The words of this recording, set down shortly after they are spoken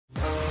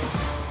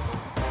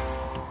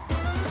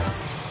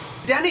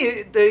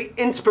Danny, the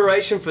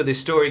inspiration for this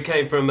story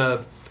came from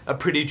a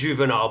pretty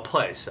juvenile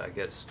place, I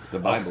guess. The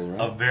Bible,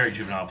 right? A very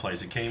juvenile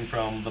place. It came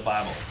from the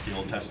Bible, the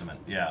Old Testament,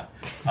 yeah.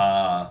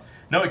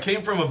 No, it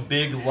came from a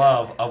big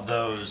love of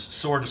those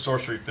sword and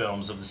sorcery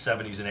films of the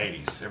 70s and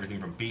 80s. Everything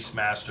from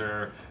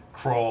Beastmaster,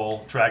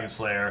 Kroll, Dragon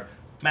Slayer,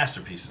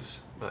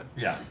 masterpieces. Right.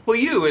 Yeah. Well,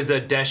 you as a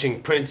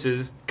dashing prince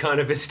is kind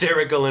of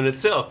hysterical in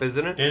itself,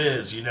 isn't it? It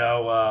is, you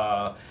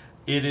know,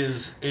 it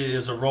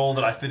is a role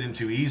that I fit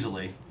into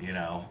easily, you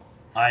know.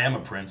 I am a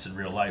prince in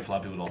real life. A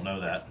lot of people don't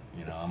know that.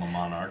 You know, I'm a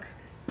monarch.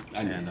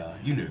 And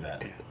you knew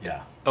that,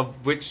 yeah.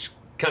 Of which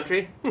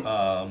country?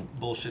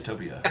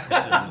 Bullshitopia.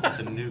 It's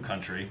a new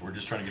country. We're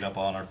just trying to get up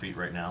on our feet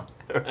right now.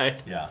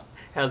 Right. Yeah.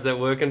 How's that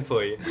working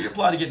for you? We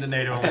applied to get into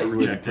NATO and we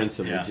rejected. Prince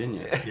of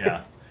Virginia.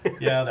 Yeah.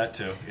 Yeah, that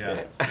too.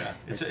 Yeah. Yeah.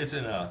 It's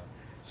in a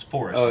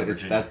forest in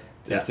Virginia.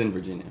 That's in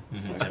Virginia.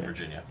 Mm-hmm. It's in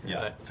Virginia.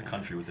 Yeah. Right. It's a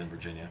country within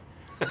Virginia.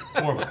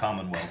 More of a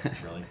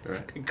commonwealth, really.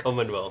 Right.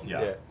 Commonwealth.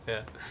 Yeah.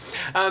 Yeah.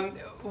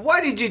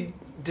 Why did you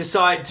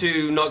decide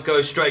to not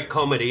go straight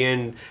comedy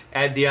and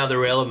add the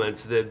other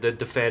elements,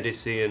 the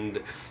fantasy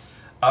and?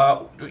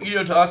 You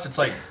know, to us, it's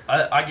like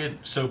I get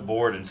so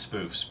bored in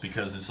spoofs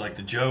because it's like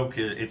the joke.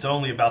 It's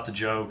only about the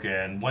joke,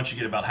 and once you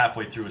get about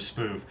halfway through a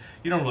spoof,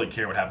 you don't really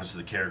care what happens to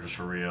the characters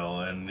for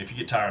real. And if you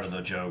get tired of the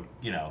joke,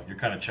 you know, you're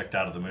kind of checked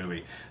out of the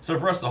movie. So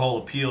for us, the whole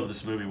appeal to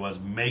this movie was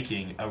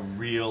making a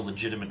real,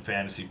 legitimate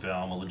fantasy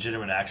film, a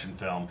legitimate action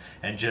film,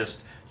 and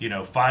just, you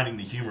know, finding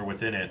the humor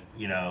within it,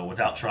 you know,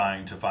 without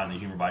trying to find the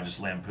humor by just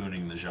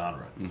lampooning the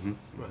genre. Mm-hmm.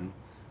 Right.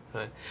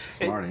 Right.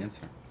 Smart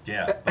answer.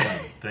 Yeah, but I'm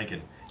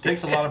thinking. It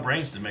takes a lot of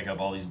brains to make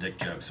up all these dick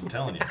jokes, I'm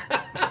telling you.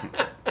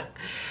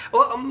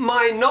 Well,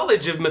 my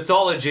knowledge of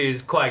mythology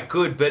is quite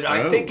good, but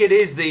I think it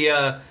is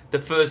the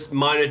first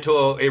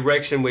Minotaur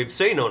erection we've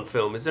seen on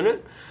film, isn't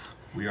it?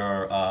 We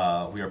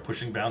are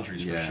pushing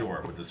boundaries for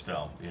sure with this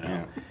film. You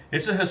know,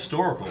 it's a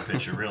historical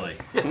picture, really.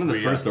 One of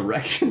the first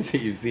erections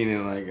that you've seen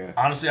in like a.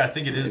 Honestly, I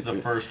think it is the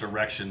first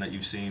erection that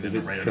you've seen in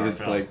a rated R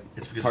film. Like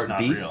it's because part it's not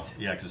beast? real.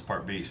 Yeah, because it's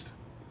part beast.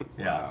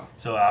 Yeah. Wow.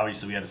 So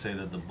obviously we had to say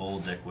that the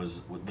dick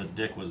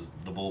was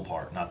the bull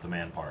part, not the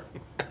man part.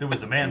 If it was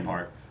the man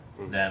part,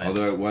 then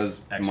although it was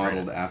X-rated.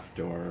 modeled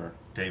after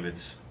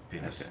David's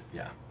penis. Okay.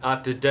 Yeah.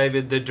 After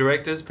David, the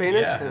director's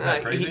penis. Yeah, isn't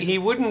that crazy? He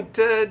wouldn't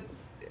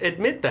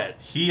admit that.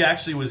 He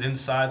actually was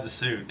inside the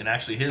suit, and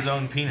actually his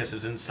own penis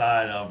is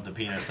inside of the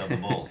penis of the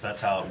bulls.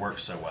 That's how it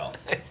works so well.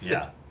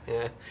 Yeah.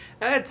 Yeah,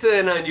 that's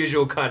an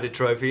unusual kind of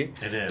trophy.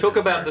 It is. Talk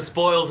about the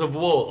spoils of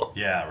war.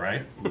 Yeah,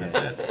 right?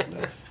 That's it.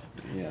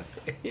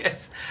 Yes.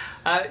 Yes.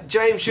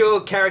 James,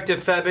 your character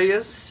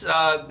Fabius.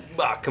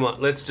 Well, come on,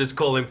 let's just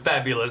call him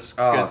Fabulous.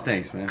 Oh,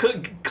 thanks, man.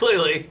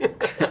 Clearly.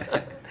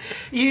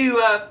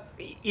 You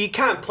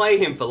can't play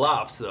him for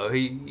laughs, though.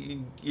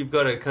 You've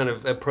got to kind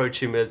of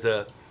approach him as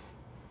a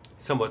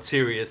somewhat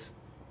serious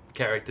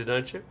character,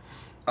 don't you?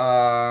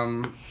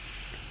 Yeah,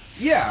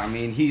 I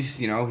mean, he's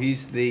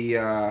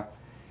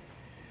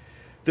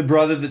the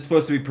brother that's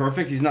supposed to be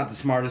perfect. He's not the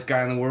smartest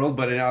guy in the world,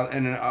 but in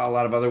a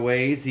lot of other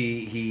ways,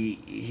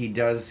 he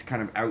does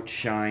kind of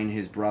outshine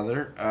his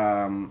brother.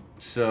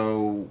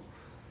 So,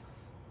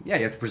 yeah,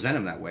 you have to present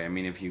him that way. I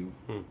mean, if you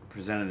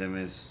presented him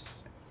as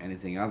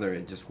anything other,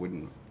 it just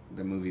wouldn't.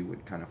 The movie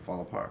would kind of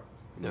fall apart.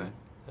 No.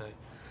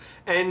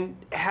 And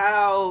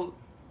how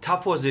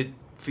tough was it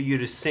for you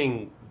to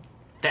sing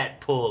that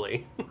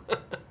poorly?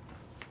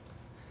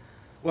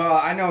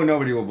 Well, I know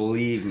nobody will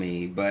believe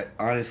me, but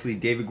honestly,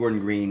 David Gordon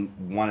Green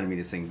wanted me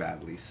to sing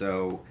badly.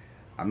 So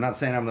I'm not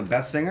saying I'm the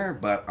best singer,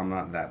 but I'm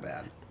not that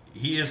bad.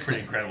 He is pretty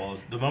incredible.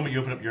 The moment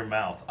you open up your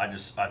mouth, I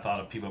thought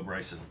of Peebo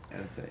Bryson. Yeah,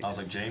 I was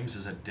like, James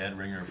is a dead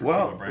ringer for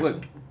Peebo Bryson.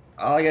 Look,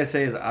 all I gotta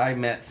say is I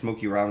met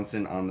Smokey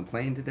Robinson on the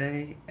plane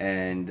today,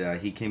 and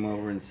he came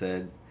over and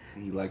said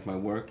he liked my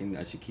work and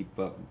I should keep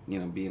up,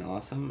 being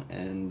awesome,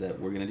 and that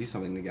we're gonna do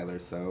something together.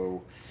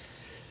 So.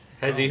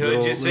 Has he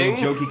heard you sing?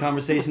 Little jokey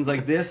conversations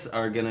like this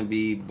are gonna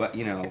be,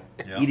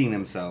 eating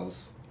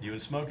themselves. You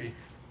and Smokey.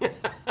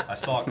 I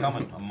saw it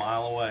coming a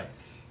mile away.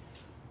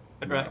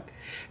 Right.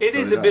 It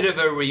is a bit of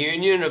a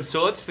reunion of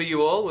sorts for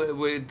you all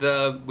with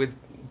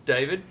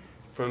David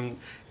from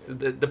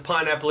the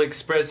Pineapple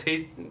Express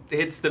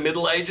hits the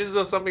Middle Ages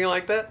or something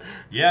like that.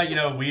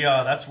 Yeah, we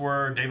that's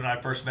where David and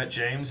I first met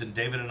James, and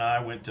David and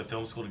I went to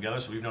film school together,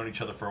 so we've known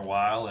each other for a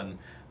while. And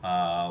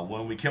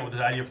when we came up with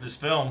this idea for this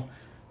film,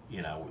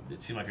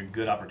 it seemed like a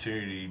good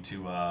opportunity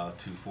to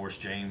force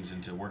James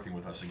into working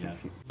with us again.